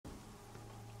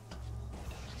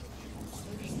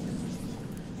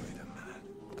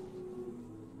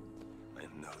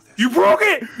You broke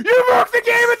it! You broke the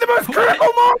game at the most critical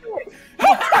moment!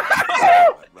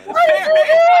 Where am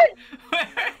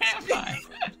I?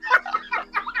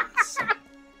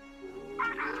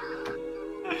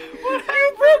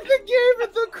 You broke the game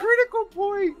at the critical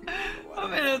point!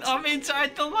 I'm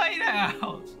inside the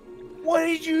lighthouse. What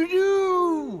did you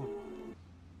do?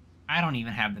 I don't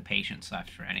even have the patience left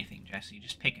for anything, Jesse.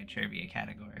 Just pick a trivia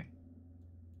category.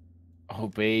 Oh,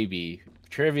 baby.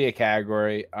 Trivia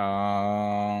category.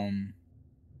 How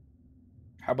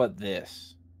about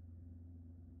this?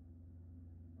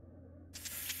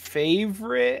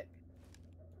 Favorite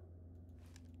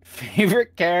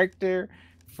character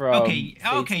from Okay,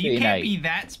 you can't be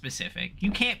that specific.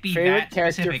 You can't be Favorite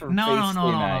that specific. No.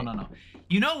 No.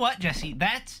 You know what, Jesse?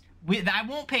 I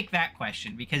won't pick that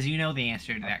question because you know the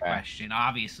answer to that question.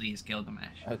 Obviously, is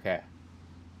Gilgamesh. Okay.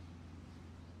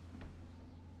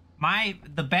 My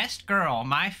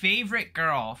favorite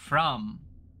girl from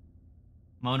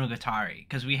Monogatari,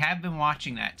 because we have been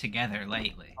watching that together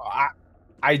lately.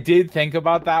 I did think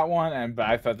about that one, but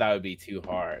I thought that would be too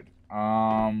hard.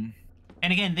 And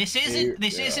again, this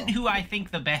isn't who I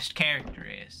think the best character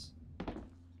is,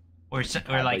 or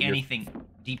like anything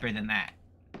deeper than that.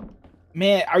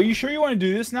 Man, are you sure you want to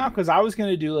do this now? Because I was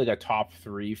gonna do like a top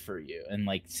 3 for you, and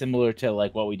like similar to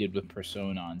like what we did with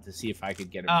Persona, to see if I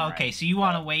could get it. Oh, okay. Right. So you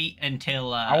want to wait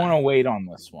until? I want to wait on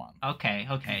this one. Okay.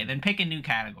 Then pick a new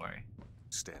category.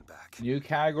 Stand back. New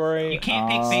category. You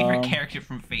can't pick favorite character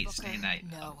from Fate Stay Night.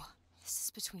 No, this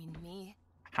is between me.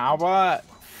 How about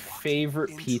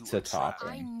favorite pizza topping?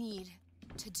 I need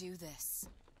to do this.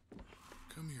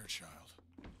 Come here, child.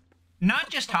 Not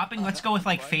just topping. Let's go with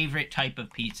like favorite type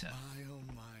of pizza.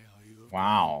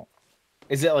 Wow.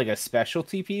 Is it like a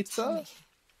specialty pizza?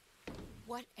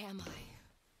 What am I?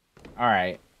 All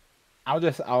right.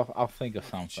 I'll think of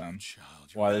something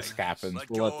while this happens.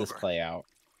 We'll let this play out.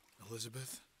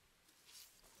 Elizabeth,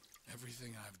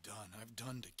 everything I've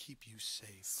done to keep you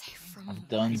safe. I've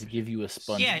done to give you a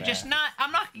sponge bath. Just not.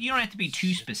 You don't have to be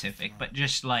too specific, but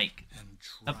just like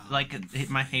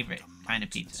my favorite kind of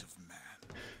pizza.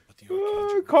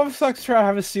 Cough sucks trying to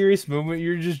have a serious moment.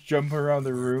 You're just jumping around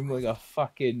the room like a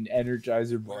fucking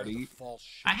Energizer buddy.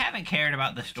 I haven't cared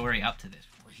about the story up to this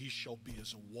point. He shall be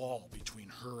as a wall between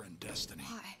her and destiny.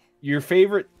 Your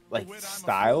favorite like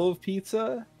style of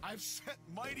pizza?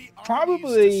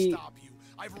 Probably.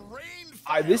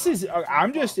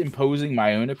 I'm just imposing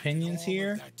my own opinions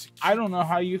here. I don't know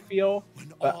how you feel,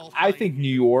 but I think New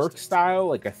York style,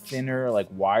 like a thinner, like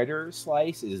wider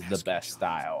slice, is the best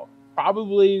style.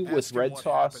 Probably with red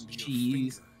sauce,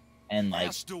 cheese, and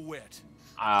like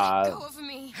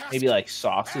maybe like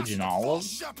sausage and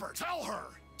olives.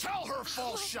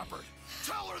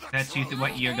 That's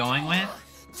what you're going with?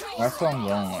 That's what I'm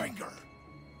going with.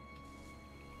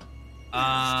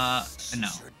 No.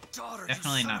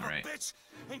 Definitely not right.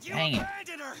 Dang it.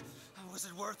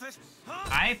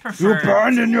 I prefer... You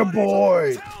abandoned your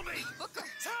boy!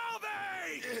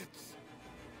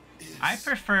 I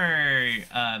prefer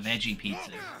veggie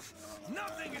pizza.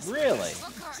 Really?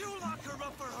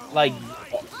 Like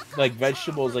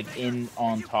vegetables like in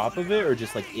on top of it, or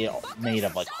just like it made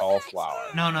of like cauliflower?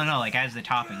 No, like as the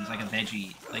toppings, like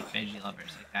veggie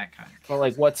lovers, like that kind. But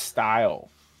like what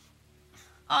style?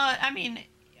 I mean,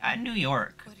 New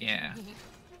York, yeah.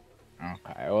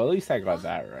 Okay, well at least I got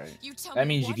that right. That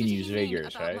means you can use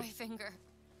vigors, right?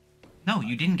 No,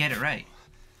 you didn't get it right.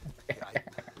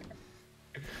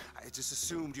 I just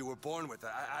assumed you were born with it.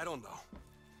 I don't know.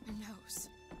 Your nose.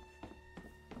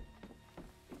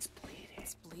 It's bleeding.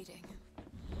 It's bleeding.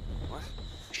 What?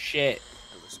 Shit.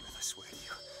 Elizabeth, I swear to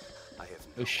you, I have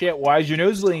Oh shit, why is your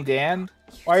nose bleeding, Dan?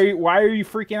 Why are you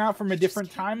freaking out from a different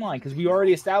timeline? Because we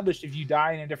already established if you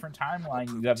die in a different timeline,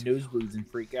 you have nosebleeds and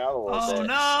freak out a little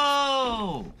bit.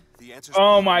 Oh no!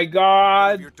 Oh my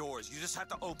god! Your doors. You just have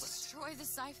to open. Destroy the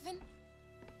siphon?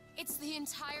 It's the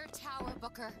entire tower,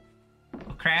 Booker.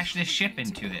 We'll crash this ship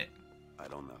into it. I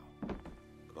don't know,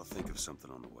 but I'll think of something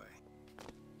on the way.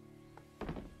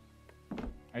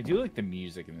 I do like the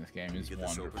music in this game. It's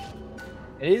wonderful.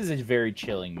 It is a very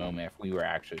chilling moment if we were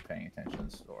actually paying attention to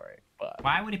the story. But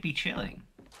why would it be chilling?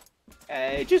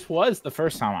 It just was the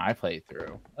first time I played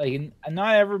through. Like,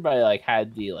 not everybody like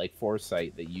had the like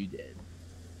foresight that you did.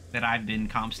 That I've been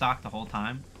Comstock the whole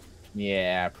time.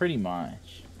 Yeah, pretty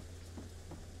much.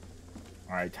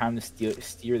 All right, time to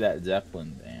steer that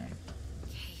Zeppelin, Dan.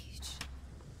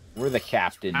 We're the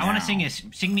captain. I want to sing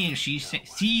me a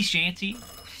sea shanty.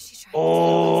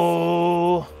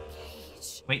 Oh.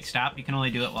 Wait, stop. You can only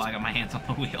do it while I got my hands on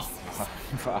the wheel. Oh,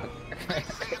 fuck.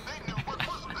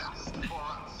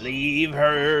 Leave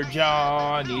her,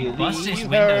 Johnny. Bust this leave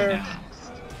window her. down.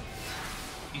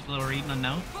 little reading a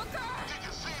note.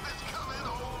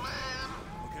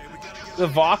 The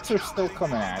Vox are still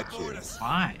coming at you.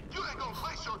 Why?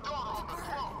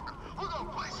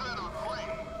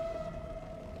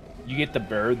 You get the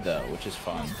bird though, which is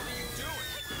fun.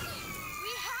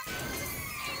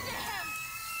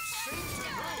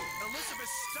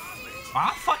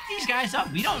 I'll fuck these guys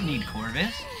up. We don't need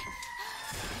Corvus.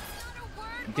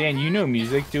 Dan, you know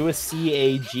music. Do a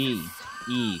C-A-G-E.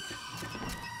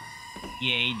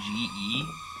 E-A-G-E?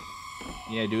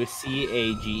 Yeah, do a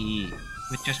C-A-G-E.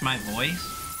 With just my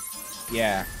voice?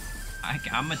 Yeah.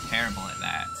 I'm terrible at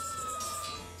that.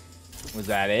 Was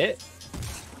that it?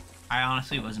 I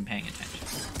honestly wasn't paying attention.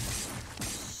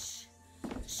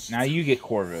 Now you get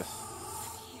Corvus.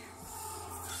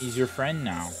 He's your friend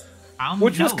now.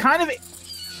 Which was kind of...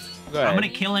 Go ahead. I'm gonna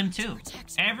kill him too.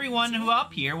 Everyone who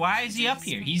up here, why is he up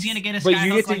here? He's gonna get a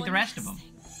skyhook like the rest of them.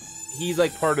 He's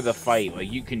like part of the fight. Like,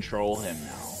 you control him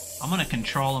now. I'm gonna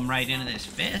control him right into this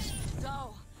fist.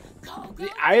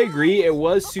 I agree. It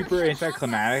was super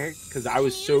anticlimactic because I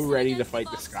was so ready to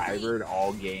fight the Skybird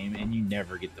all game, and you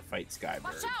never get to fight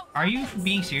Skybird. Are you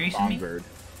being serious with me? Songbird.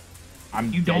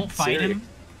 You don't fight him?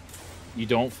 You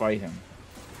don't fight him.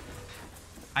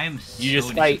 I am so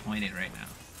disappointed right now.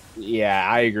 Yeah,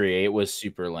 I agree. It was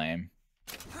super lame.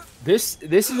 This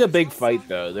is a big fight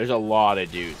though. There's a lot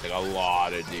of dudes, like a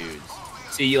lot of dudes.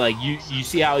 See, like you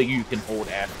see how you can hold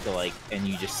F to like, and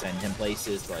you just send him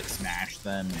places to like smash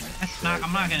them.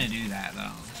 I'm not gonna do that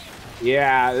though.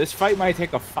 Yeah, this fight might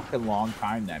take a fucking long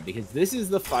time then, because this is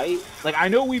the fight. Like, I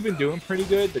know we've been doing pretty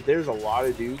good, but there's a lot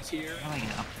of dudes here. Oh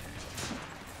yeah.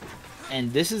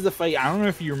 And this is the fight. I don't know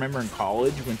if you remember in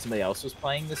college when somebody else was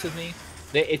playing this with me.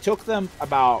 It took them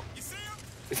about,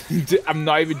 I'm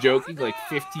not even joking, like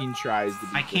 15 tries to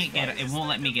beat I can't get it. It won't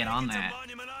let me get on that.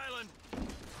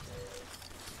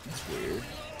 That's weird.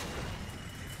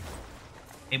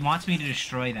 It wants me to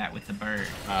destroy that with the bird.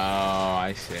 Oh,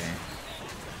 I see.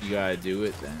 You gotta do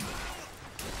it then.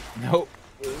 Nope.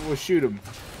 We'll shoot him.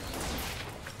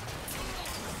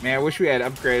 Man, I wish we had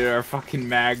upgraded our fucking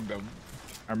Magnum.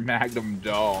 Our Magnum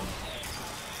dog.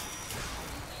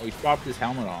 Oh, he popped his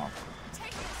helmet off.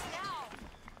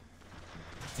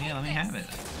 Yeah, let me have it.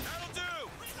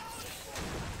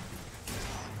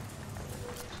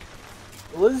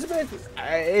 Elizabeth,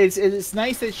 it's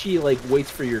nice that she like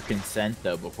waits for your consent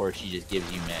though before she just gives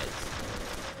you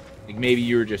meds. Like maybe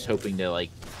you were just hoping to like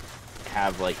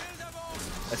have like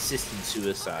assisted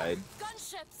suicide.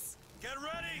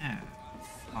 Yeah.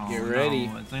 Oh, Get ready.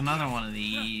 No, it's another one of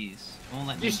these. Won't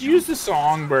let Just me use the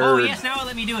songbird. Oh yes, now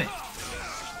let me do it.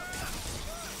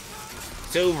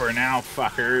 It's over now,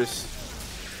 fuckers.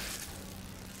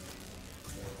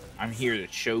 I'm here to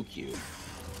choke you.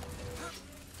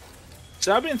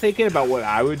 So I've been thinking about what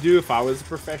I would do if I was a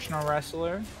professional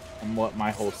wrestler and what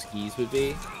my whole skis would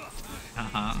be.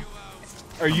 Uh-huh.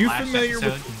 Are you familiar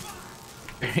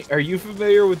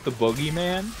with the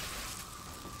Boogeyman?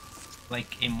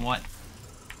 Like in what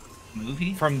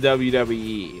movie? From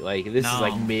WWE. Like this is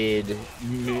like No. mid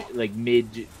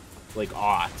like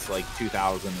aughts, like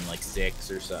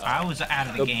 2006 or so. I was out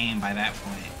of the game by that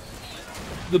point.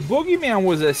 The Boogeyman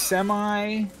was a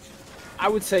semi, I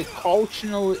would say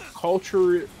culturally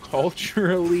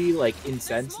like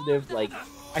insensitive. Like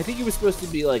I think he was supposed to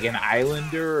be like an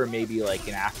islander or maybe like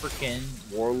an African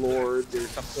warlord or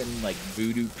something, like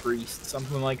voodoo priest,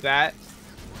 something like that.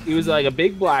 He was like a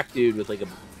big black dude with like a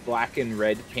black and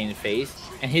red painted face,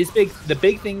 and the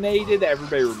big thing that he did that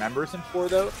everybody remembers him for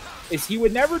though is he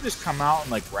would never just come out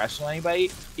and like wrestle anybody.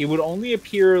 He would only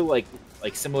appear like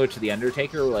similar to the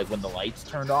Undertaker, like when the lights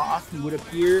turned off, he would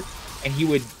appear and he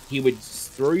would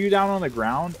throw you down on the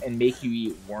ground and make you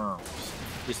eat worms,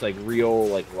 just like real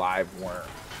like live worms.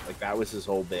 Like that was his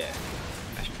whole bit.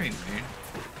 That's pretty weird.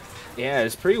 Yeah,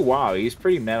 it's pretty wild. He's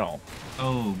pretty metal.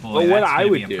 Oh boy, but what that's I gonna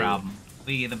would be a do, problem.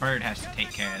 The bird has to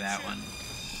take care of that one.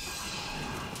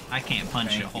 I can't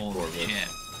punch a hole with shit.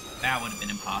 That would have been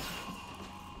impossible.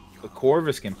 The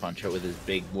Corvus can punch it with his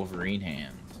big Wolverine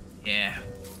hands. Yeah.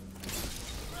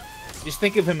 Just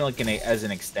think of him like as an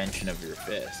extension of your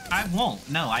fist. I won't.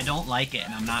 No, I don't like it,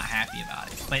 and I'm not happy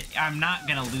about it. But I'm not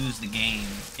gonna lose the game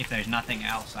if there's nothing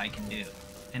else I can do.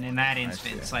 And in that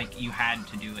instance, like, you had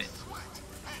to do it.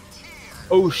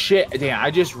 Oh shit, damn,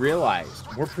 I just realized.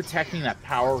 We're protecting that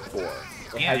power core.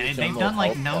 Yeah, and they've done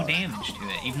like no damage to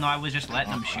it, even though I was just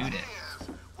letting them shoot it.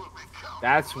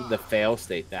 That's the fail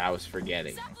state that I was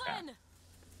forgetting. Okay.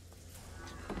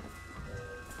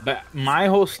 But my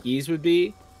whole skis would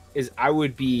be, I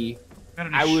would be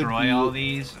all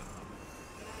these.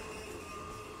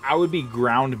 I would be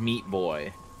ground meat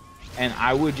boy, and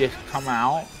I would just come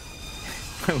out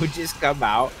I would just come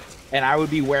out, and I would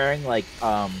be wearing like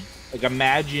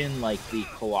imagine like the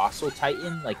Colossal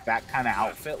Titan, like that kind of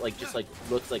outfit, like just like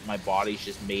looks like my body's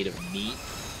just made of meat.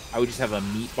 I would just have a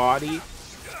meat body,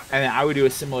 and then I would do a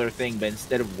similar thing, but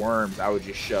instead of worms, I would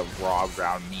just shove raw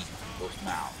ground meat in people's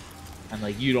mouth, and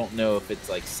like you don't know if it's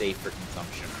like safe for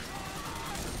consumption.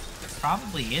 It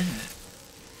probably isn't.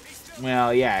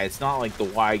 Well, yeah, it's not like the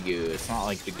Wagyu. It's not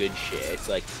like the good shit. It's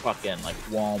like fucking like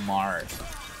Walmart,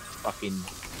 fucking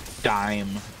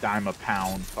dime a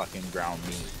pound fucking ground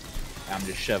meat. I'm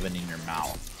just shoving in your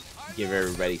mouth. Give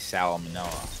everybody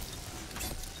salmonella.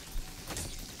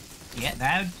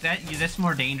 Yeah, that's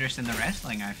more dangerous than the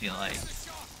wrestling, I feel like.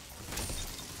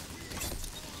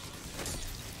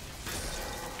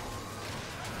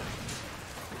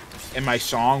 And my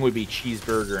song would be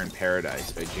Cheeseburger in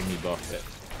Paradise by Jimmy Buffett.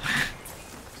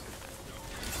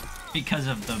 Because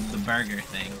of the burger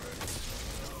thing.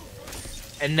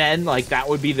 And then, like, that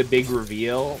would be the big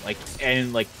reveal, like,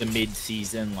 and, like, the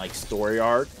mid-season, like, story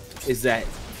arc, is that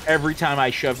every time I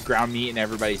shove ground meat in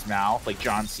everybody's mouth, like,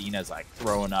 John Cena's, like,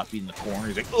 throwing up in the corner.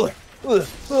 He's like, ugh, ugh,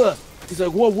 ugh. He's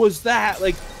like, what was that?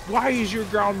 Like, why is your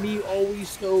ground meat always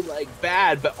so, like,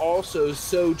 bad, but also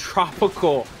so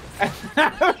tropical? And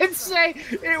I would say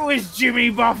it was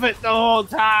Jimmy Buffett the whole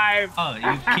time. Oh,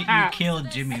 you killed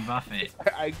Jimmy Buffett.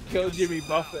 I killed Jimmy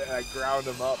Buffett and I ground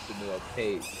him up into a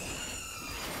paste.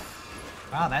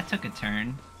 Wow, that took a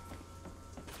turn.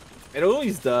 It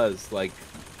always does, like...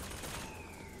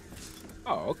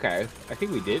 Oh, okay. I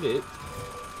think we did it.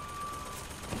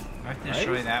 I have to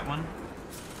destroy that one.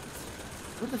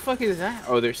 What the fuck is that?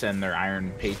 Oh, they're sending their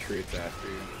Iron Patriots after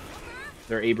you.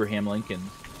 They're Abraham Lincoln.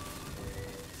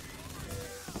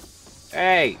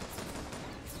 Hey!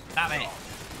 Stop it!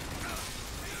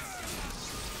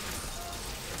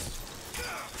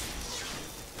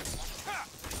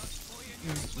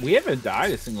 We haven't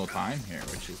died a single time here,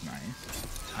 which is nice.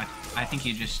 I think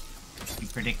you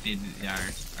predicted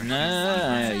our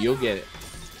No, you'll get it.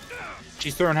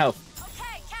 She's throwing health.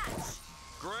 Okay, catch.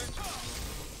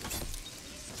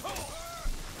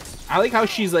 I like how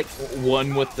she's like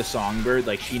one with the songbird.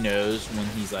 Like she knows when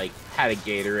he's like had a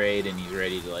Gatorade and he's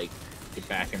ready to like get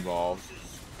back involved.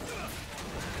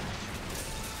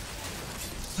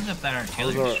 What's up that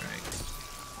artillery strike?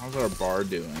 How's our bar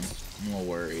doing? I'm a little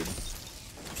worried.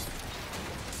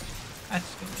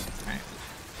 That's good. Alright.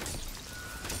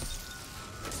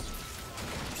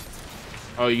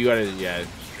 Oh, you gotta, yeah,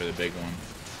 for the big one.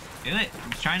 Do it.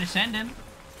 I'm trying to send him.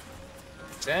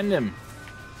 Send him.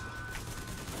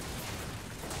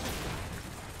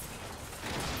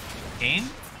 Game?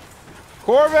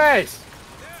 Corvus!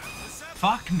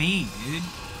 Fuck me, dude.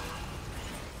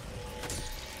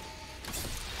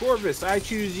 Corvus, I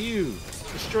choose you.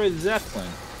 Destroy the Zeppelin.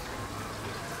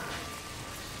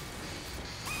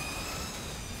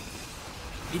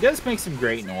 He does make some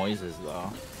great noises,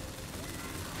 though.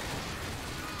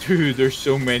 Dude, there's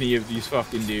so many of these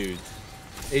fucking dudes.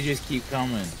 They just keep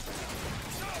coming.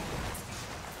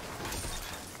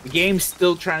 The game's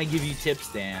still trying to give you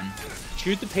tips, Dan.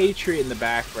 Shoot the Patriot in the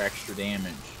back for extra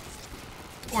damage.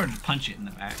 Or just punch it in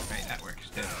the back, right? That works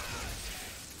too.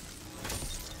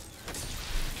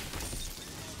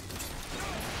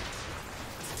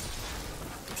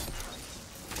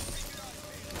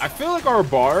 I feel like our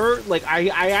bar, like,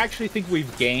 I actually think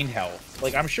we've gained health.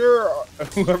 Like, I'm sure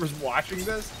whoever's watching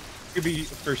this could be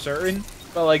for certain,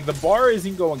 but, like, the bar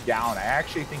isn't going down. I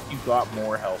actually think you got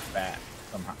more health back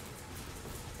somehow.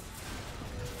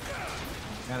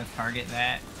 Gotta target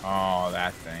that. Oh,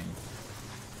 that thing.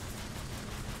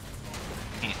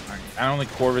 Can't target. I don't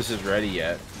think Corvus is ready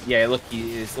yet. Yeah, look,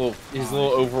 his little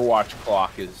Overwatch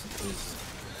clock isn't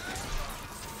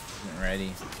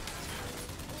ready.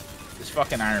 This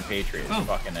fucking Iron Patriot is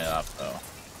fucking it up, though.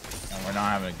 And we're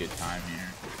not having a good time here.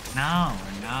 No,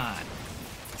 we're not.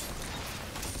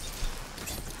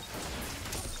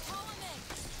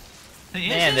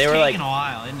 Man, they were were like taking a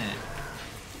while, isn't it?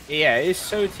 Yeah, it's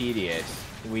so tedious.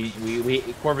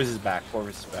 Corvus is back.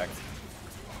 Corvus is back.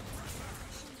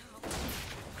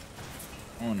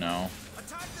 Oh no.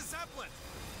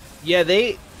 Yeah,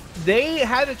 they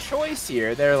had a choice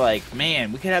here. They're like,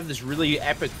 man, we could have this really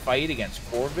epic fight against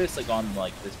Corvus, like on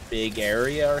like this big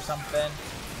area or something.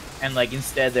 And like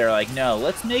instead they're like, no,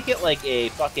 let's make it like a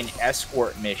fucking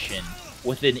escort mission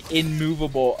with an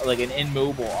immobile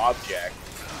object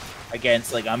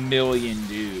against like a million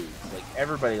dudes. Like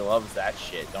everybody loves that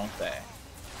shit, don't they?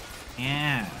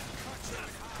 Yeah.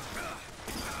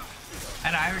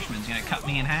 That Irishman's gonna cut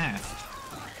me in half.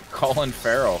 Colin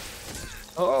Farrell.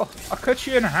 Oh, I'll cut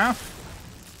you in half.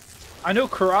 I know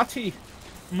karate.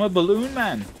 I'm a balloon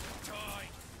man.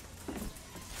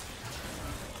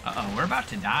 about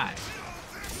to die.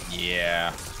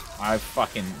 Yeah. We're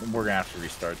gonna have to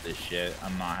restart this shit.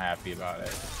 I'm not happy about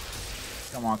it.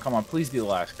 Come on, come on. Please be the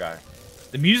last guy.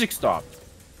 The music stopped.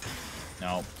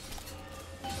 No.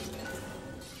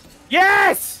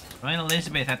 Yes! Join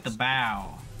Elizabeth at the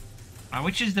bow.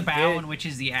 Which is the bow and which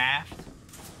is the aft?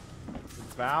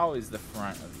 The bow is the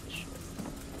front of the ship.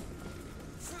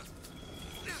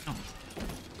 Oh.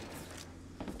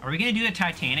 Are we gonna do the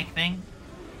Titanic thing?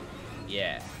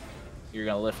 Yeah. You're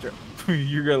gonna lift her.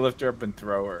 You're gonna lift her up and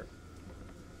throw her.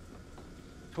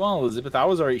 Come on,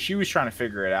 Elizabeth. She was trying to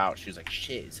figure it out. She was like,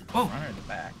 shit, is it the front or the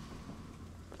back?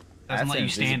 Doesn't let you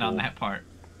stand on that part.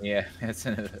 Yeah, that's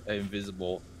an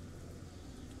invisible.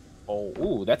 Oh,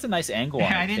 ooh, that's a nice angle.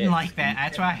 On I didn't like that.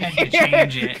 That's why I had to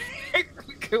change it.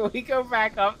 Can we go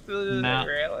back up to the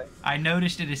railing? I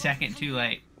noticed it a second too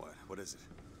late. What is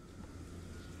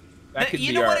it?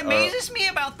 You know what amazes me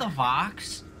about the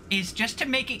Vox is just to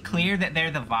make it clear that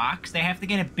they're the Vox, they have to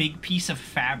get a big piece of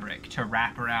fabric to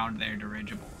wrap around their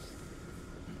dirigibles.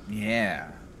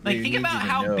 Yeah. Like, think about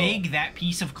how big that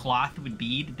piece of cloth would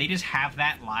be. They just have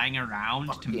that lying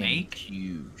around to make.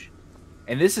 Huge.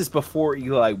 And this is before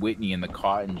Eli Whitney and the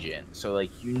cotton gin. So,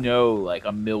 like, like,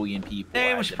 a million people.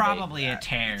 There was probably a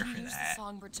tear for that.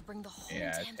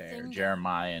 Yeah, a tear.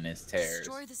 Jeremiah and his tears.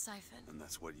 Destroy the siphon. And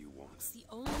that's what you want. It's the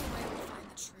only way we'll find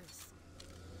the truth.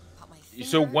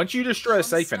 So once you destroy a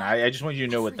siphon, I just want you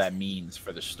to know what that means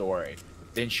for the story.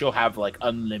 Then she'll have, like,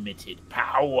 unlimited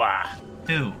power.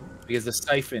 Who? Because the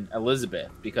siphon,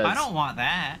 Elizabeth. Because I don't want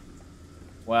that.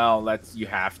 Well, you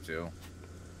have to.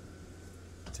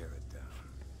 Tear it down.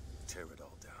 Tear it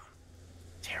all down.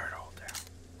 Tear it all down.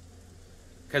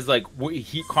 Because, like,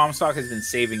 Comstock has been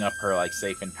saving up her, like,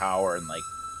 siphon power and, like,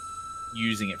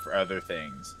 using it for other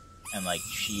things. And, like,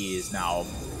 she is now,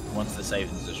 once the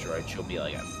siphon's destroyed, she'll be,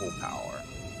 like, at full power.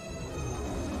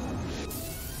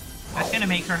 That's gonna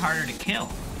make her harder to kill.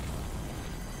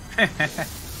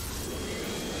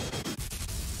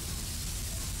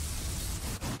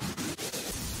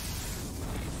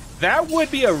 That would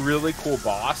be a really cool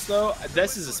boss, though.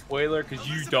 This is a spoiler, because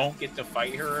you don't get to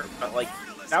fight her. But, like,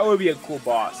 that would be a cool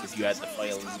boss if you had to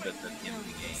fight Elizabeth at the end of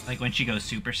the game. Like when she goes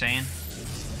Super Saiyan?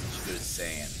 She goes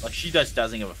Saiyan. Like, she just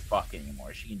doesn't give a fuck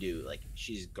anymore. She can do, like,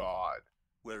 she's God.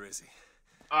 Where is he?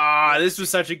 Ah, this was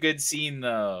such a good scene,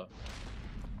 though.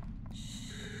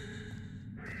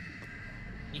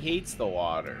 He hates the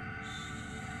water.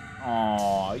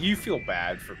 Aw, you feel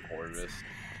bad for Corvus.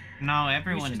 No,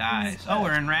 everyone dies. Oh,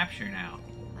 we're in Rapture now.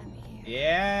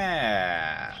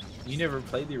 Yeah. You never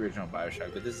played the original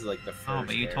Bioshock, but this is like the first. Oh,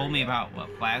 but you told me about what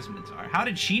plasmids are. How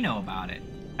did she know about it?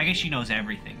 I guess she knows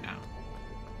everything now.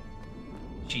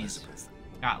 She's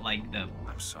got like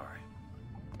I'm sorry.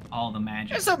 All the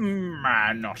magic. Is a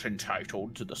man not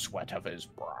entitled to the sweat of his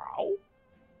brow?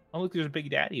 Oh, look, there's a Big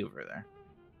Daddy over there.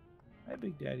 Hi,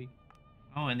 Big Daddy.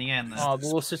 Oh, in the end. Oh, the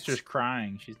little sister's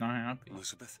crying. She's not happy.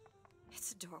 Elizabeth?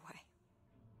 It's a doorway.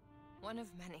 One of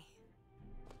many.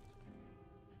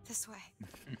 This way.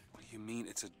 What do you mean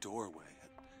it's a doorway?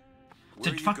 It's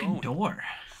a fucking door.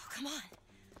 Oh, come on.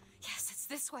 Yes, it's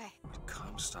this way. What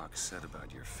Comstock said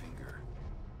about your finger.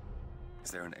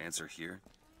 Is there an answer here?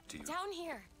 Do you... Down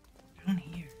here. Down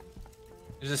here.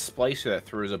 There's a splicer that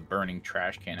throws a burning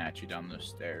trash can at you down those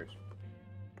stairs.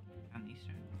 On these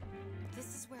stairs.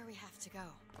 This is where we have to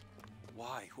go.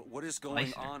 Why? What is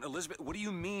going on? Elizabeth, what do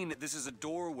you mean this is a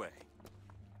doorway?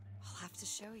 I'll have to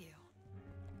show you.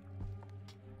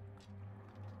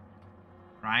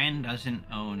 Ryan doesn't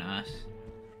own us.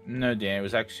 No, Dan, it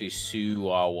was actually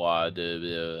Suwawa.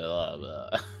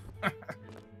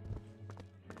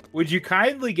 Would you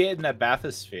kindly get in that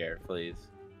bathysphere, please?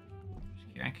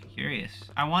 I'm curious.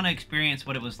 I want to experience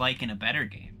what it was like in a better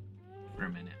game for a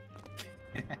minute.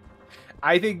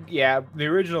 I think, yeah, the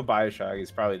original Bioshock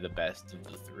is probably the best of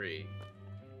the three,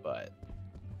 but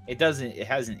it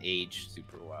hasn't aged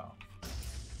super well.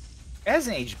 It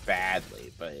hasn't aged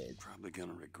badly, but probably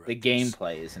gonna regret the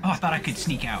gameplay isn't. Oh, I thought I could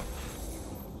sneak out.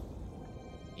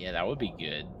 Yeah, that would be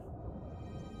good.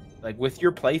 Like with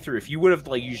your playthrough, if you would have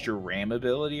like used your RAM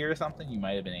ability or something, you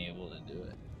might have been able to do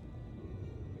it.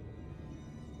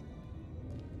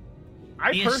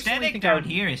 The aesthetic down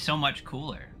here is so much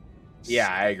cooler. Yeah,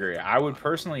 I agree. I would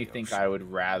personally think I would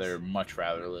much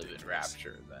rather live in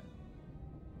Rapture than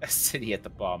a city at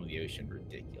the bottom of the ocean.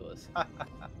 Ridiculous.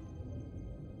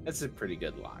 That's a pretty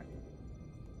good line.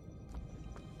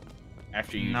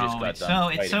 After you just got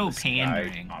done it's so fighting the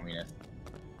pandering. Communist.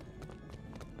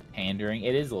 Pandering?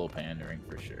 It is a little pandering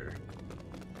for sure.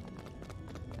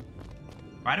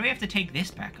 Why do we have to take this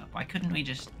back up? Why couldn't we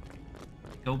just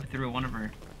go through one of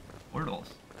our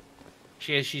portals?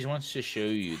 She wants to show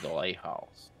you the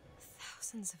lighthouse.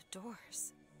 Thousands of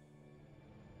doors.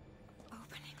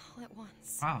 Opening all at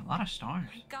once. Wow, a lot of stars.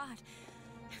 My God,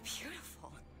 they're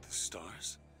beautiful. The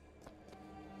stars?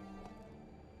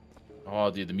 Oh,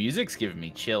 dude, the music's giving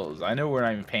me chills. I know we're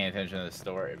not even paying attention to the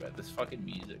story, but this fucking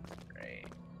music's great.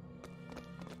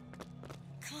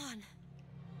 Come on.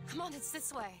 Come on, it's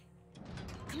this way.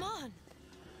 Come on.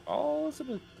 Oh,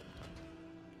 Elizabeth.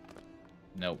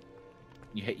 Nope.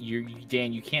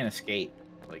 Dan, you can't escape.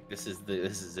 Like, this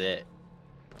is it.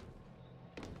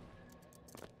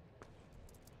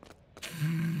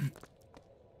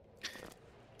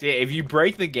 Yeah, if you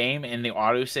break the game and the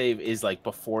autosave is like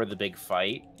before the big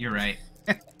fight. You're right.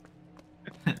 Are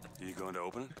you going to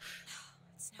open it?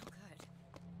 It's no good.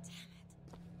 Damn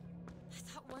it. I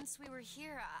thought once we were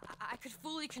here, I could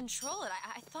fully control it.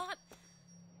 I thought...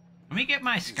 Let me get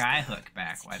my skyhook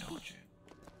back, why don't you?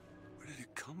 Where did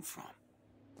it come from?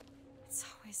 It's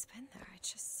always been there. I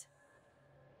just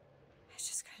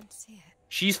couldn't see it.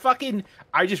 She's fucking...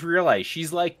 I just realized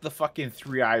she's like the fucking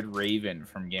three-eyed raven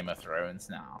from Game of Thrones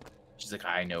now. She's like,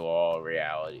 I know all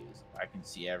realities. I can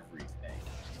see everything.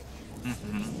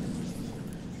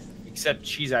 Except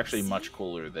she's actually much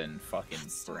cooler than fucking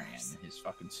Bran. His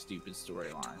fucking stupid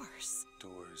storyline.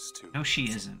 Doors to... No, she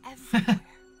isn't. Everywhere.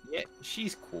 Yeah,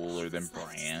 she's cooler than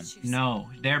Bran. No,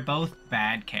 they're both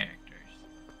bad characters.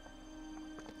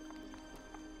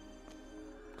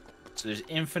 So there's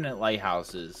infinite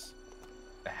lighthouses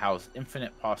that house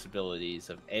infinite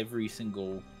possibilities of every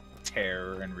single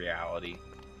terror and reality.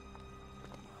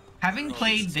 Having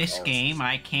played this game,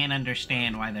 I can't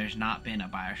understand why there's not been a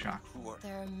Bioshock 4.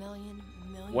 There are a million.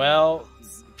 Well,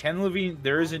 worlds. Ken Levine,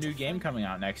 there is a new game coming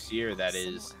out next year that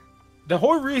is... The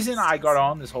whole reason I got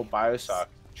on this whole Bioshock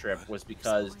trip was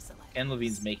because Ken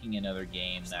Levine's making another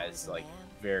game that is like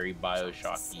very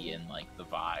Bioshocky and like the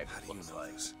vibe How do you looks know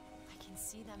like. this?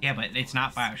 Yeah, but it's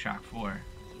not Bioshock 4.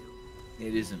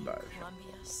 It isn't Bioshock.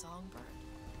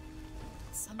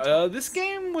 This This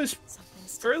game was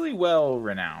fairly well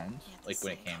renowned, like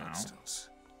when it came out. Constants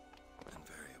and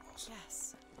variables.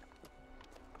 Yes.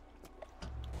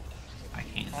 I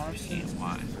can't understand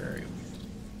why. Very.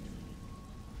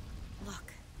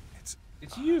 Look,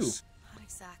 It's you. us. not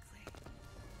exactly.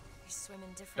 We swim in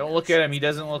different Don't look at him. oceans, He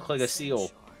doesn't but look on like the a same seal. shore.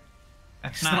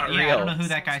 That's It's not, not yeah, I don't know real. who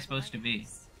that guy's supposed to be.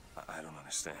 I don't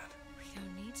understand. We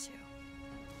don't need to.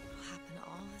 It'll happen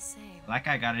all the same. That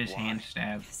guy got his Why? hand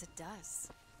stabbed. Because it does.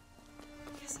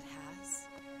 Because it has.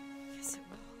 Because it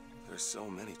will. There's so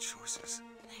many choices.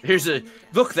 Here's a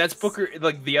look. That's Booker.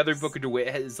 Like the other Booker DeWitt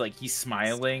is like he's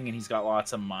smiling and he's got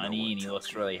lots of money and he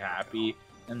looks really happy.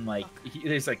 And like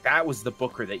it's like that was the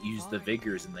Booker that used the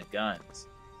vigors and the guns.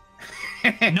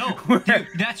 No, dude,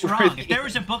 that's wrong. If there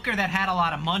was a Booker that had a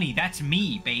lot of money, that's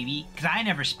me, baby. Because I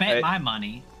never spent my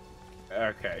money.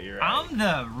 Okay, you're right. I'm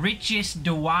the richest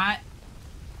Dwight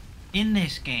in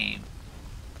this game.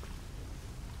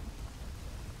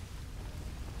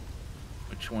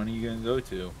 Which one are you gonna go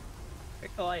to?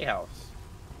 Pick a lighthouse.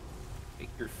 Pick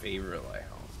your favorite lighthouse.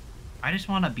 I just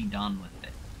want to be done with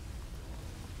it.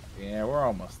 Yeah, we're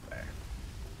almost there.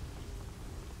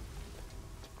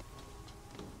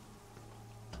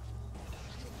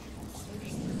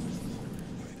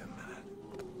 Wait a minute.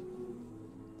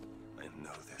 I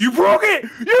know this. You broke it!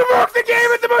 You broke the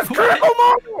game at the most critical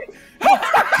moment!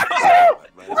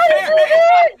 Where am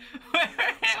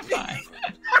I?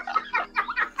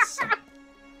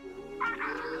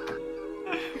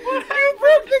 You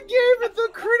broke the game at the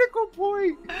critical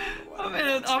point!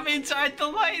 I'm inside the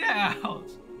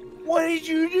lighthouse. What did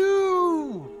you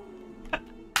do?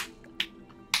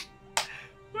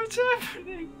 What's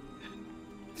happening?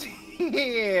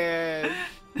 Yeah.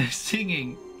 They're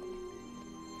singing.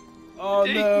 Oh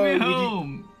Take no. me you did-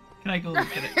 home. Can I go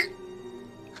look at it?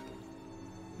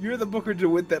 You're the Booker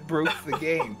DeWitt that broke the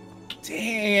game.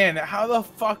 Dan, how the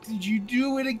fuck did you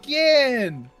do it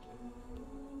again?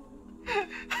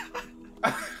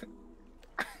 I'm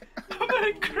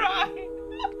gonna cry.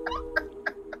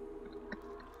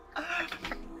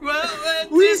 Well, that's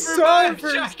We it for saw it for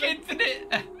a Bioshock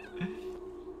Infinite.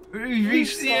 We've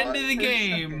reached the saw end it of the for a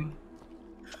game.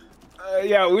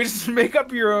 Yeah, we just make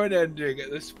up your own ending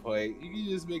at this point. You can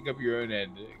just make up your own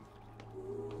ending.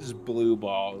 Just blue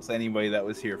balls. Anybody that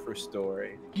was here for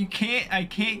story. You can't. I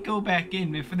can't go back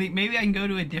in. Maybe I can go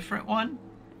to a different one.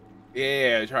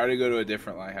 Yeah, try to go to a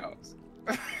different lighthouse.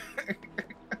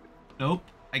 Nope.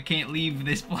 I can't leave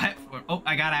this platform. Oh,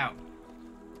 I got out.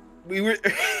 We were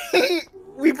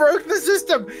we broke the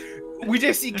system. We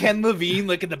just see Ken Levine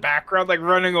like in the background, like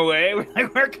running away. We're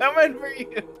like, we're coming for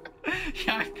you.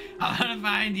 Yeah, I'm gonna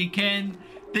find you, Ken.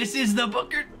 This is the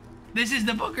Booker. This is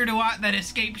the Booker that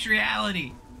escapes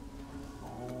reality.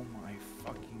 Oh my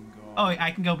fucking god. Oh,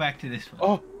 I can go back to this one.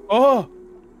 Oh, oh!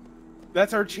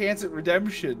 That's our chance at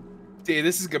redemption. Dude,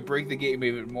 this is gonna break the game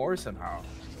even more somehow.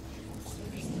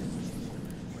 Wait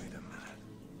a minute.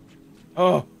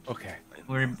 Oh, okay.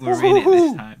 We're in it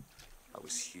this time. I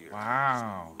was here.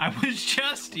 Wow. I was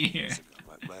just here.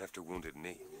 Right after Wounded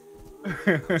Knee.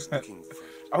 I was looking for...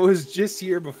 I was just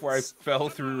here before I fell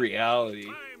through reality.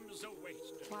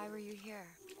 Why were you here?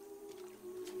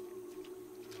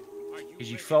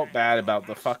 Because you felt bad about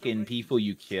the fucking people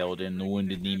you killed in the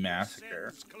Wounded Knee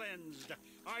massacre.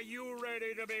 Are you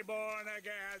ready to be born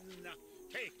again?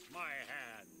 Take my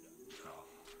hand.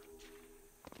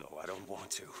 No. No, I don't want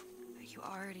to. You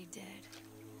already did,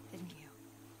 didn't you?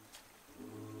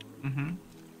 Mm-hmm.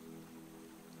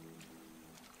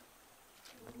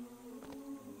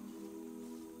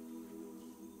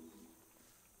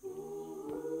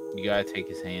 You gotta take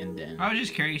his hand in. I was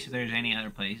just curious if there's any other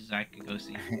places I could go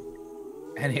see.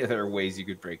 Any other ways you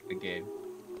could break the game?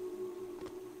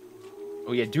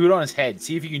 Oh yeah, do it on his head.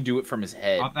 See if you can do it from his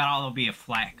head. That'll be a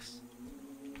flex.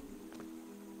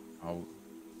 Oh,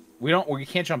 we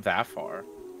can't jump that far.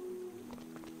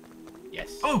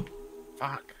 Yes. Oh,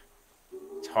 fuck.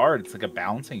 It's hard. It's like a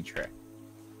bouncing trick.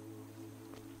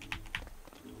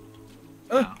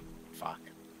 wow. Fuck.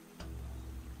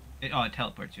 It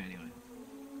teleports you anyway.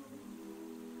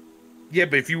 Yeah,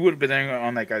 but if you would have been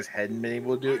on that guy's head and been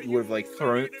able to do it, you would have like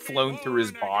flown through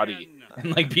his body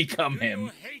and like become him. Do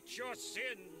you hate your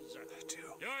sins? I do.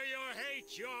 Do you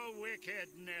hate your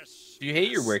wickedness? Do you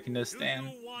hate your wickedness, Dan? Do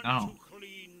you want No. to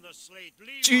clean the slate?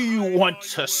 Leave Do you behind want all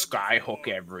to you skyhook have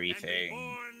before everything? and be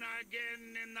born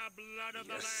again in the blood of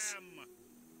Yes. the Lamb.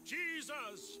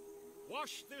 Jesus,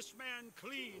 wash this man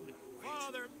clean.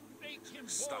 Father, make him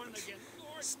Stop born it. again.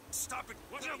 Lord, Stop it.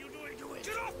 what are you doing?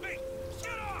 Get off me!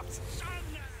 Get off! Son!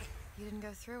 You didn't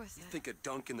go through with You it. think a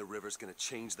dunk in the river's gonna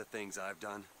change the things I've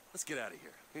done? Let's get out of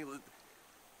here. Hey,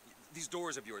 these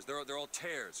doors of yours, they're all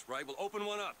tears, right? Well, open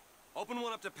one up. Open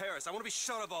one up to Paris. I want to be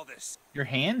shut of all this. Your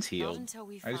hand's Not healed. until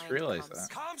we I just find realized Comstock.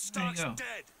 that. Comstock's There you go.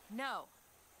 dead. No.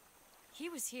 He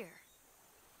was here.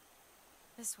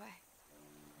 This way.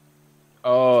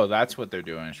 Oh, that's what they're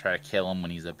doing. Is try to kill him when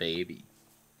he's a baby.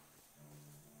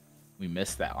 We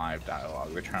missed that line of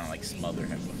dialogue. We're trying to like smother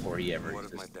him before he ever What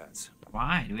of my existed. bets?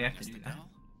 Why do we have to do that?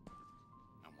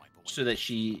 So that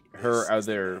her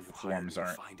other forms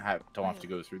don't have to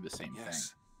go through the same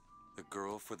Yes. The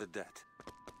girl for the debt.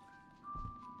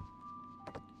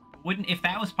 Wouldn't, if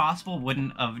that was possible,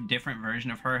 wouldn't a different version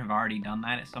of her have already done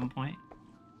that at some point?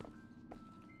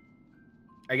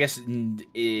 I guess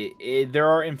there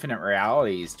are infinite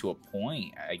realities to a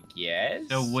point, I guess.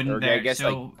 So wouldn't Or there? I guess,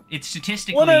 So like, it's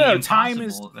statistically Well, no,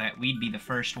 impossible time that we'd be the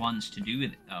first ones to do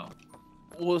it, though.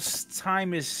 well,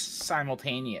 time is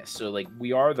simultaneous, so like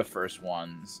we are the first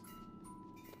ones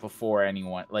before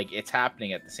anyone. Like it's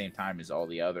happening at the same time as all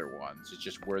the other ones. It's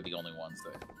just we're the only ones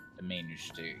that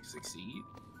managed to succeed.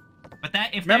 But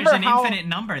that if Remember there's an how- infinite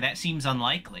number, that seems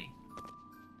unlikely.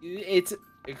 It's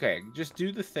okay. Just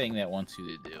do the thing that wants you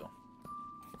to do.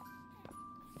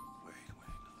 Wait, no,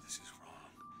 this is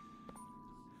wrong.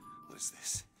 What is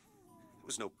this? It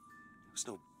was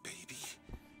no baby.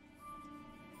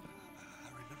 I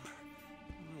remember.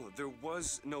 No, there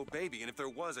was no baby, and if there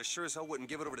was, I sure as hell wouldn't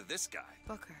give it over to this guy.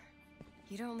 Booker,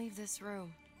 you don't leave this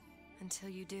room until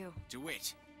you do. Do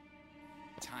it.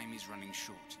 Time is running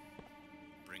short.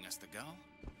 Bring us the girl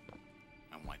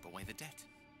and wipe away the debt.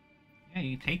 Yeah,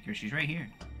 you can take her. She's right here.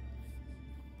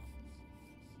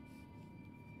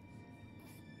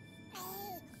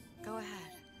 Go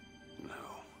ahead. No.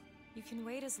 You can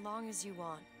wait as long as you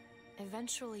want.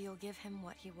 Eventually, you'll give him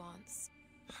what he wants.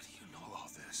 How do you know all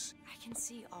this? I can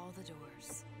see all the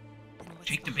doors. And what's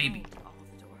Shake the baby. behind all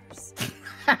the doors.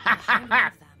 Behind all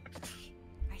of them.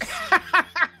 I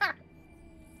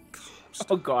see.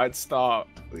 Oh God, stop!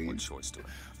 What Please. choice do I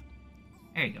have?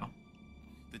 There you go.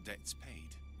 The debt's paid.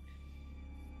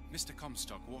 Mr.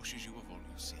 Comstock washes you of all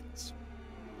your sins.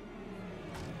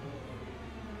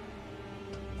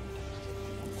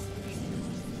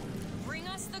 Bring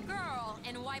us the girl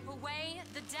and wipe away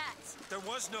the debt. There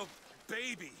was no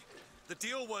baby. The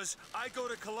deal was I go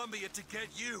to Columbia to get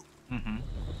you. Mm-hmm.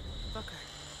 Booker,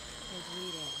 you're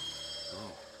bleeding.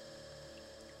 Oh.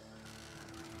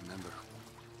 I remember.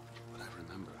 But I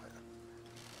remember.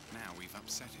 Now we've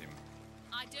upset him.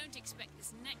 I don't expect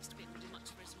this next bit will do much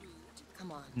for his mood.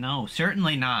 Come on. No,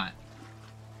 certainly not.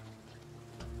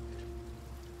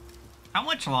 How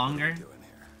much What are longer? we doing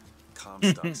here?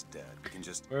 Comstock's dead. We can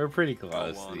just We're pretty go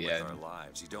close on to the with end. our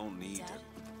lives. You don't need Dead?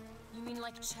 to. You mean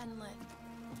like Chenlin?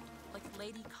 Like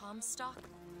Lady Comstock?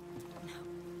 No.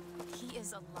 He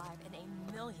is alive in a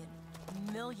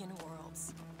million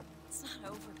worlds. It's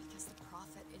not over because the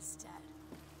Prophet is dead.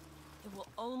 It will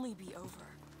only be over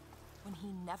when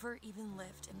he never even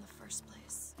lived in the first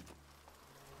place.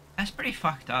 That's pretty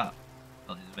fucked up,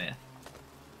 Elizabeth.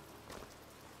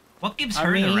 What gives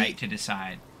her the right to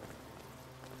decide?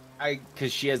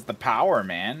 Because she has the power,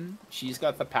 man. She's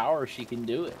got the power. She can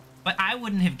do it. But I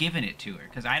wouldn't have given it to her,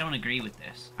 because I don't agree with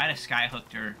this. I'd have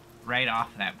skyhooked her right off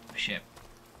that ship.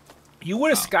 You would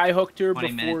have skyhooked her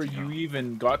before you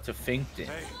even got to Finkton.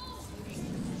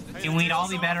 And we'd all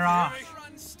be better off.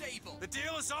 The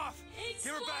deal is off!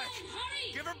 Give her back!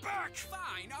 Hurry! Give her back!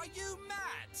 Fine, are you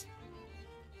mad?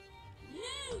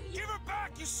 No! Give her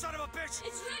back, you son of a bitch!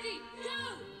 It's ready!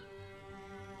 No!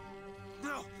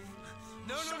 No!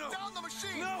 No, no, no! Shut down the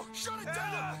machine! No! Shut it Anna!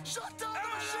 down! Shut down the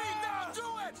machine! Now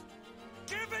do it!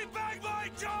 Give me back my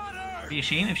daughter! Be a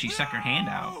shame if she stuck her hand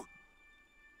out.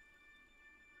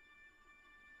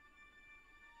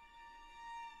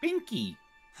 Pinky.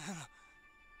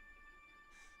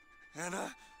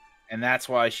 Anna? And that's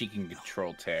why she can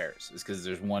control tears. Is because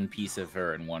there's one piece of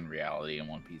her in one reality and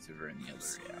one piece of her in the other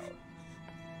reality.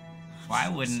 Why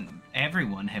wouldn't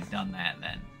everyone have done that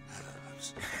then?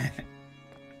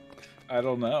 I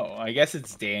don't know. I guess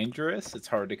it's dangerous. It's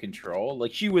hard to control.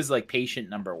 Like, she was like patient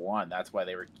number one. That's why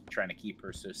they were trying to keep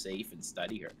her so safe and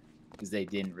study her. Because they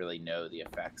didn't really know the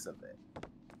effects of it.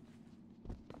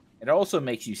 It also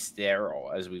makes you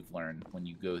sterile, as we've learned, when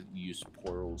you go use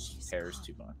portals, tears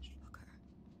too much.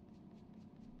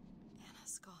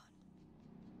 Anna's gone.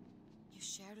 You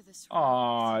shared this.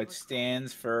 Aw, it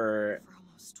stands for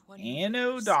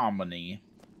Anno Domini.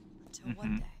 Until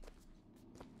one day,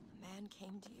 a man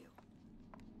came to you,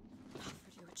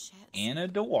 offered you a chance. Anna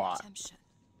DeWatt. Redemption.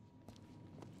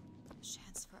 A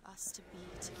chance for us to be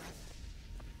together.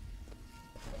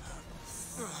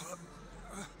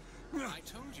 I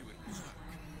told you it would work.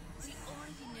 We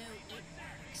already know it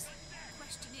works. The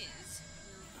question is,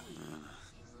 will he?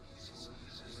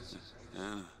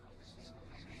 Anna.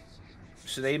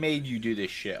 So they made you do this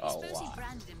shit a I suppose he lot.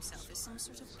 branded himself as some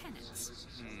sort of penance.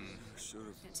 Should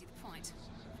have. Don't see the point.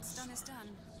 What's done is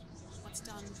done. What's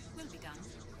done will be done.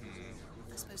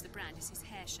 I suppose the brand is his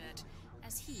hair shirt,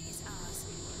 as he is ours.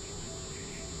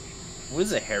 What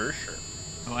is a hair shirt?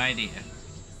 No idea.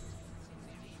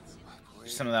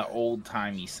 Some of that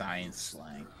old-timey science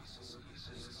slang.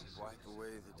 Wipe away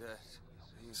the debt.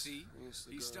 See?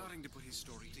 He's starting to put his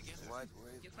story together. Wipe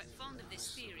away You're quite fond of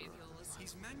this theory of yours.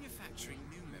 He's manufacturing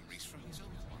new memories from his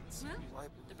old ones. Well,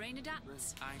 the brain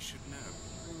adapts. I should know.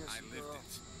 I lived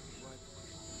it.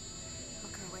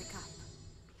 Booker, wake up.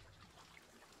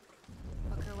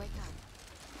 Booker, wake up.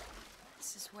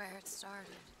 This is where it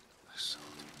started. I sold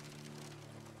you.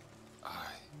 I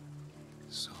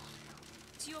sold you.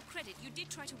 To your credit, you did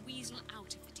try to weasel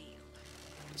out of the deal.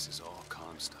 This is all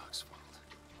Comstock's fault.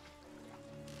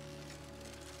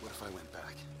 What if I went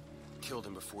back? Killed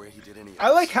him before he did any. I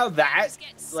like how that,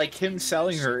 like, him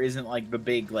selling her isn't like the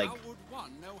big, like,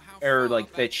 or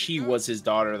like that she was his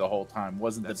daughter the whole time.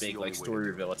 Wasn't the big, like, story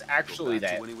reveal. It's actually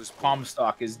that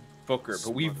Comstock is Booker,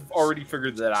 but we've already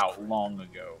figured that out long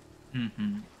ago.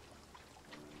 Mm-hmm.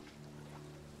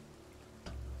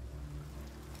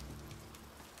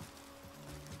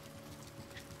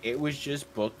 It was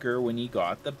just Booker when he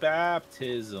got the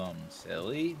baptism,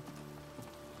 silly.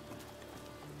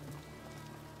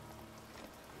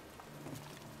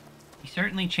 He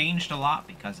certainly changed a lot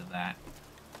because of that.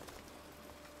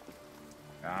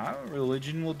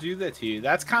 Religion will do that to you.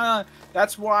 That's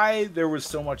why there was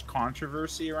so much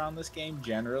controversy around this game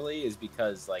generally, is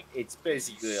because, like, it's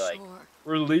basically like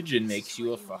religion makes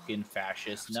you a fucking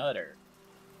fascist nutter.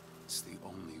 It's the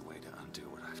only way to undo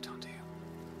what I've done to you.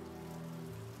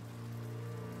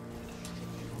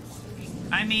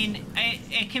 I mean,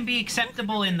 it can be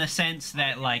acceptable in the sense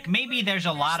that, like, maybe there's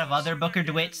a lot of other Booker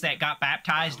DeWitts that got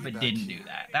baptized but didn't do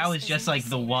that. That was just, like,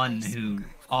 the one who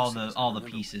all the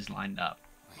pieces lined up.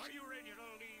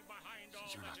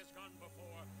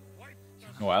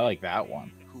 Oh, I like that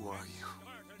one. Who are you?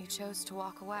 You chose to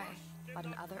walk away, but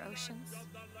in other oceans,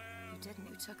 you didn't.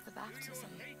 You took the baptism.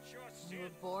 You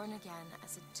were born again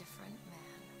as a different man.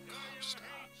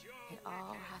 It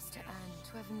all has to end.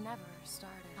 To have never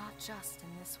started. Not just in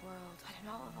this world, but in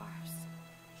all of ours.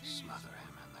 Smother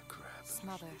him in the crib.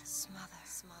 Smother, smother,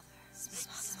 smother,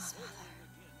 smother, smother.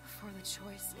 Before the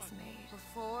choice is made.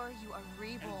 Before you are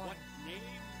reborn. And what name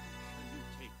shall you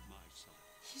take, my son?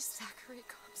 He's Zachary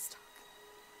Comstock.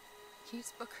 He's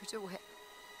Booker DeWitt.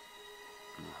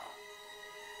 No.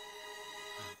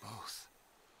 They're both.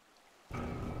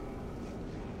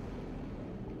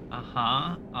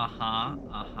 Uh-huh. Uh-huh.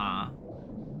 Uh-huh.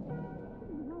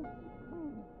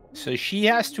 So she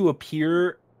has to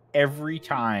appear every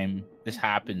time this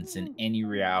happens in any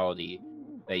reality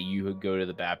that you would go to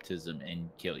the baptism and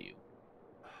kill you,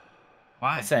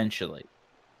 Why? essentially.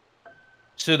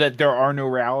 So that there are no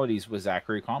realities with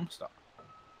Zachary Comstock.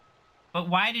 But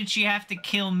why did she have to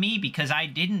kill me because I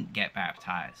didn't get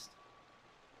baptized?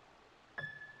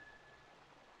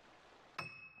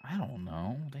 I don't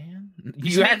know, Dan.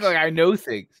 This You act makes- like I know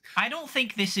things. I don't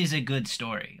think this is a good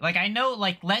story. Like, I know,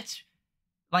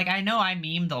 I know I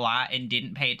memed a lot and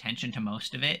didn't pay attention to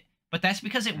most of it, but that's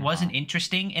because it wasn't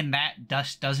interesting, and that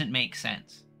just doesn't make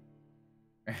sense.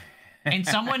 And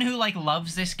someone who, like,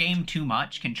 loves this game too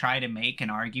much can try to make an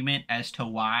argument as to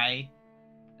why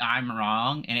I'm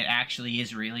wrong, and it actually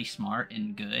is really smart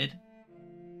and good.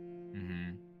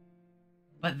 Mm-hmm.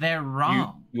 But they're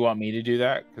wrong. You want me to do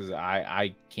that? Because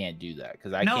I can't do that.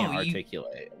 Because I No, can't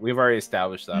articulate. We've already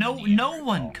established that. No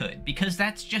one could, because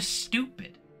that's just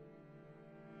stupid.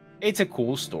 It's a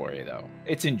cool story, though.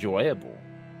 It's enjoyable.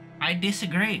 I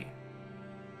disagree.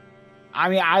 I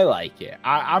mean, I like it.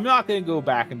 I'm not going to go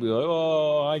back and be like,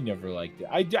 oh, I never liked it.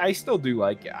 I still do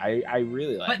like it. I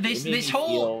really like it. But It made this me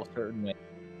whole... feel a certain way.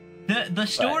 The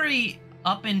story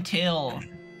up until...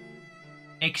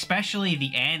 especially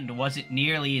the end wasn't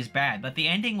nearly as bad, but the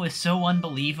ending was so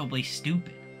unbelievably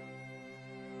stupid.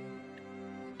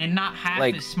 And not half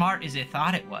as smart as it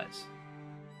thought it was.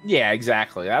 Yeah,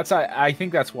 exactly. I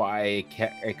think that's why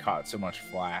it caught so much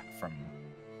flack from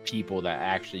people that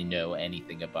actually know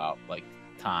anything about like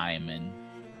time and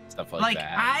stuff like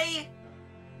that.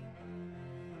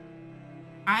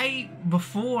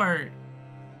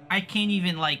 I can't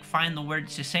even like find the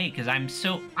words to say because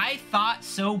I thought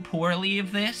so poorly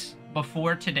of this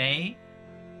before today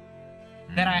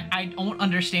that I don't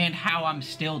understand how I'm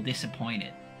still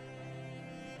disappointed.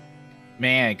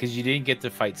 Man, because you didn't get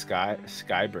to fight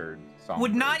Skybird.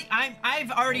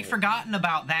 I've already forgotten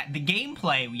about that. The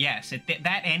gameplay, yes,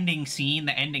 that ending scene,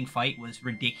 the ending fight was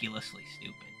ridiculously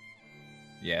stupid.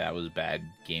 Yeah, that was bad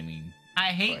gaming. I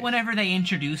hate whenever they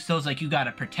introduce those, like, you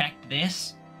gotta protect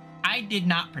this. I did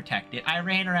not protect it. I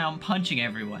ran around punching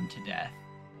everyone to death.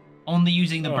 Only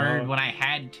using the bird when I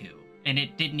had to. And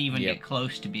it didn't even get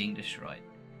close to being destroyed.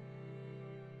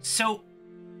 So...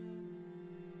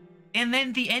 and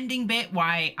then the ending bit,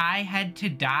 why I had to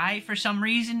die for some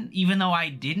reason, even though I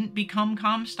didn't become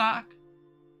Comstock.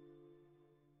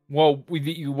 Well,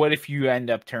 what if you end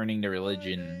up turning to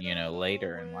religion,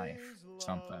 later in life?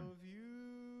 Something.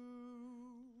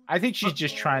 I think she's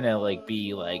just trying to, like,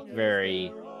 be, like,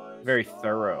 very, very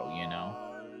thorough,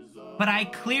 But I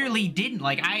clearly didn't.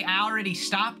 Like, I already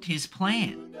stopped his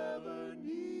plan.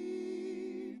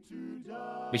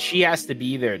 But she has to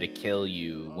be there to kill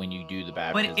you when you do the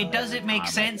baptism. But it doesn't make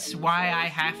sense why I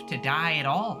have to die at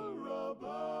all.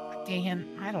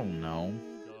 Dan, I don't know.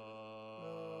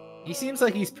 He seems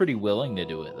like he's pretty willing to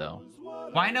do it, though.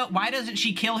 Why doesn't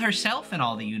she kill herself in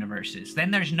all the universes?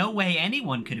 Then there's no way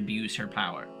anyone could abuse her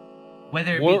power.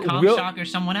 Whether it be Comstock or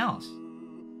someone else.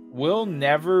 We'll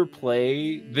never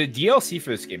play... The DLC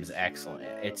for this game is excellent.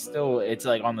 It's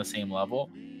like on the same level.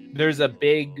 There's a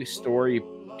big story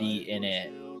beat in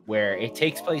it where it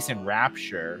takes place in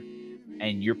Rapture,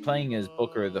 and you're playing as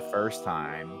Booker the first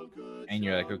time, and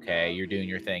you're like, okay, you're doing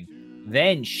your thing.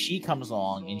 Then she comes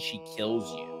along and she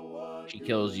kills you. She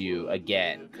kills you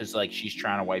again because like she's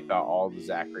trying to wipe out all the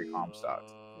Zachary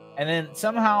Comstocks. And then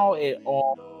somehow it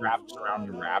all wraps around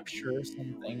the Rapture or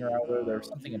something or other. There's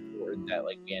something important that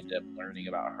like we ended up learning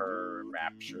about her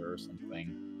Rapture or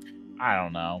something. I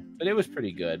don't know, but it was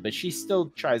pretty good. But she still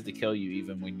tries to kill you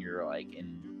even when you're like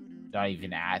not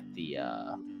even at the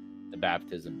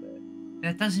baptism bit.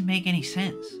 That doesn't make any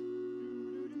sense.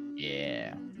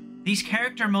 Yeah. These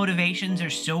character motivations are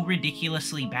so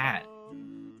ridiculously bad.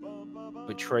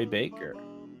 But Troy Baker.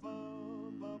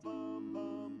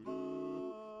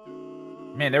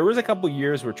 Man, there was a couple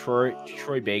years where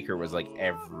Troy Baker was like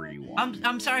everyone.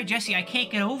 I'm sorry, Jesse, I can't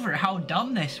get over how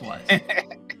dumb this was.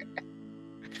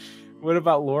 What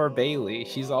about Laura Bailey?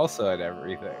 She's also at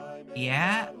everything.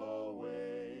 Yeah.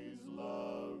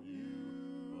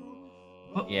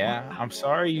 Yeah, I'm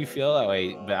sorry you feel that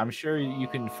way, but I'm sure you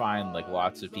can find like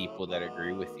lots of people that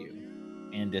agree with you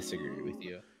and disagree with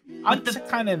you. I'm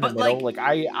kind of in the middle. Like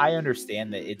I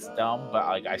understand that it's dumb, but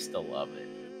like I still love it.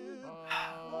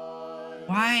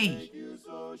 Why?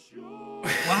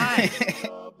 Why?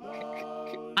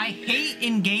 I hate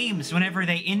in games whenever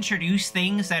they introduce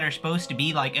things that are supposed to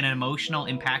be like an emotional,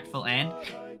 impactful end.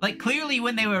 Like clearly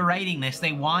when they were writing this,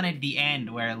 they wanted the end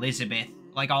where Elizabeth,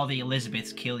 like all the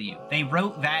Elizabeths kill you. They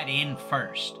wrote that in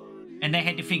first. and they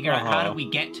had to figure out how do we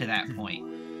get to that point,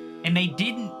 and they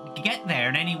didn't get there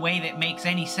in any way that makes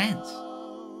any sense.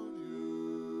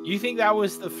 You think that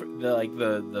was the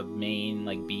main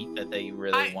like beat that they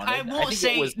really wanted? I won't think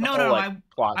say it was the no, whole, no. like,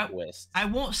 plot twist. I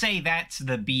won't say that's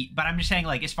the beat, but I'm just saying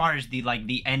like as far as the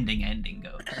ending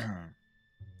goes.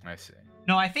 I see.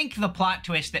 No, I think the plot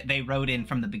twist that they wrote in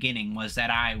from the beginning was that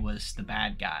I was the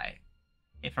bad guy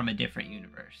from a different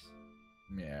universe.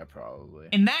 Yeah, probably.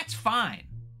 And that's fine.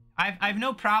 I've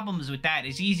no problems with that.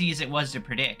 As easy as it was to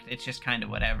predict, it's just kind of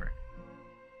whatever.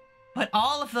 But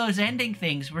all of those ending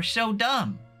things were so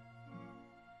dumb.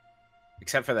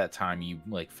 Except for that time you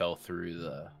like fell through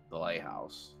the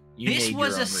lighthouse. This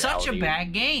was such a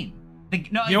bad game. The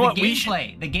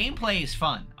gameplay is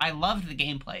fun. I loved the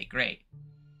gameplay. Great.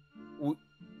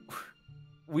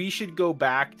 We should go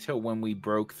back to when we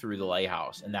broke through the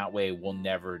lighthouse, and that way we'll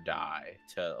never die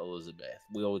to Elizabeth.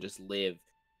 We'll just live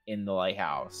in the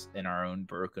lighthouse in our own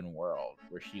broken world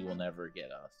where she will never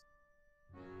get us.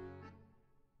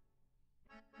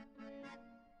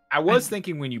 I was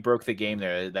thinking when you broke the game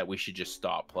there that we should just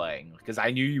stop playing because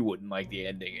I knew you wouldn't like the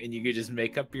ending and you could just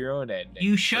make up your own ending.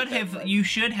 You should have. You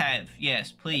should have.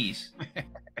 Yes, please.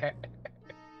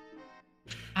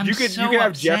 You could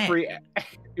have Jeffrey.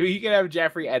 You can have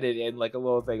Jeffrey edit in like a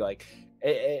little thing like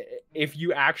if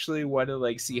you actually want to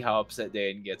like see how upset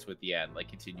Dan gets with the end, like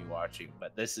continue watching.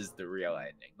 But this is the real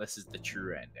ending. This is the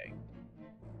true ending.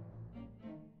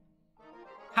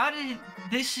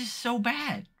 This is so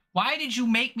bad. Why did you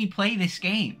make me play this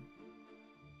game?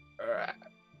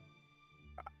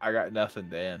 I got nothing,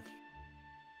 Dan.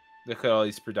 Look at all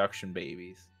these production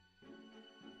babies.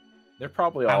 They're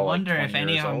probably all. I wonder like if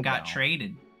any of them old got now.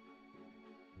 traded.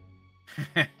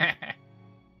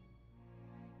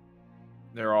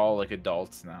 They're all like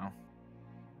adults now.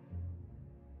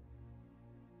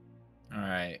 All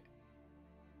right.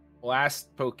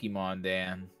 Last Pokemon,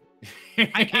 Dan.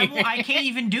 I can't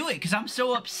even do it because I'm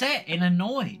so upset and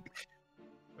annoyed.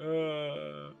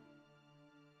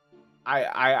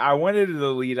 I wanted to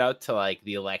lead out to like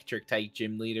the electric type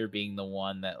gym leader being the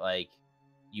one that like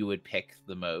you would pick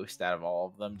the most out of all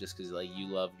of them just because like you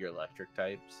love your electric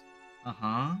types.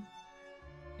 Uh-huh.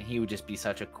 And he would just be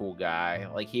such a cool guy.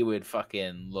 Like he would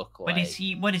fucking look like.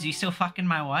 What is he still fucking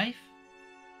my wife?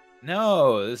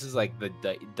 No, this is like the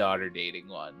daughter dating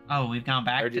one. Oh, we've gone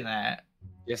back to that.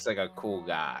 Just like a cool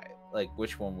guy. Like,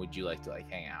 which one would you like to like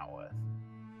hang out with?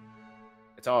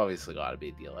 It's obviously got to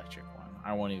be the electric one.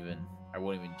 I won't even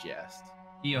jest.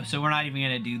 Yo, so we're not even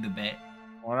gonna do the bit.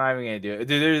 We're not even gonna do it.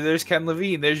 Dude, there's Ken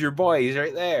Levine. There's your boy. He's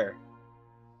right there.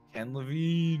 Ken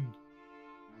Levine.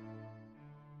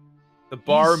 The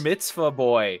bar mitzvah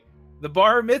boy. The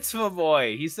bar mitzvah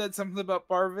boy. He said something about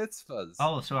bar mitzvahs.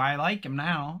 Oh, so I like him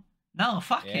now. No,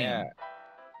 fuck him.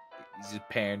 He's just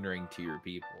pandering to your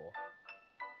people.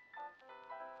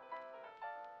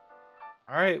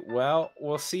 All right, well,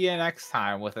 we'll see you next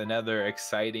time with another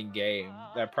exciting game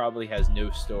that probably has no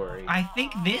story. I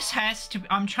think this has to...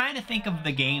 I'm trying to think of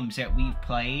the games that we've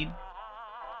played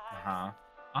on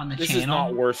the channel. This is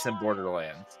not worse than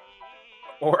Borderlands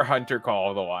or Hunter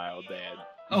Call of the Wild, Dan.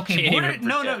 Okay,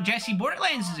 no, Jesse,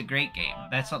 Borderlands is a great game.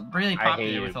 That's really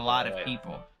popular with a lot of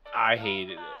people. I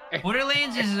hated it.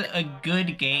 Borderlands is a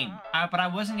good game, but I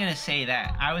wasn't gonna say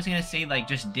that. I was gonna say like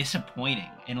just disappointing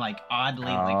and like oddly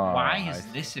like why is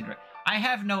this? I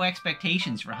have no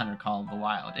expectations for Hunter Call of the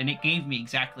Wild, and it gave me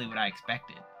exactly what I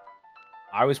expected.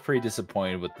 I was pretty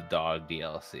disappointed with the dog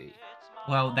DLC.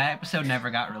 Well, that episode never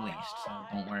got released, so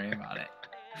don't worry about it.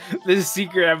 This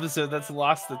secret episode that's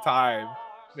lost the time.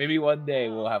 Maybe one day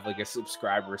we'll have like a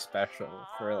subscriber special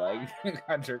for like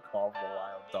Hunter Call of the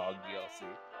Wild dog DLC.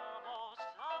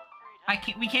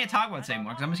 We can't talk about this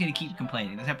anymore because I'm just gonna keep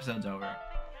complaining. This episode's over.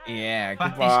 Yeah,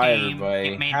 fuck goodbye, this game. everybody.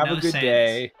 It made have no a good sense.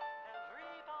 day.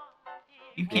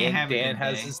 You can't have a Dan good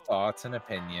has day. his thoughts and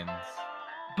opinions.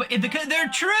 But because they're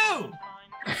true.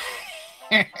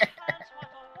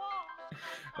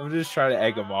 I'm just trying to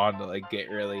egg him on to like get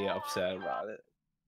really upset about it.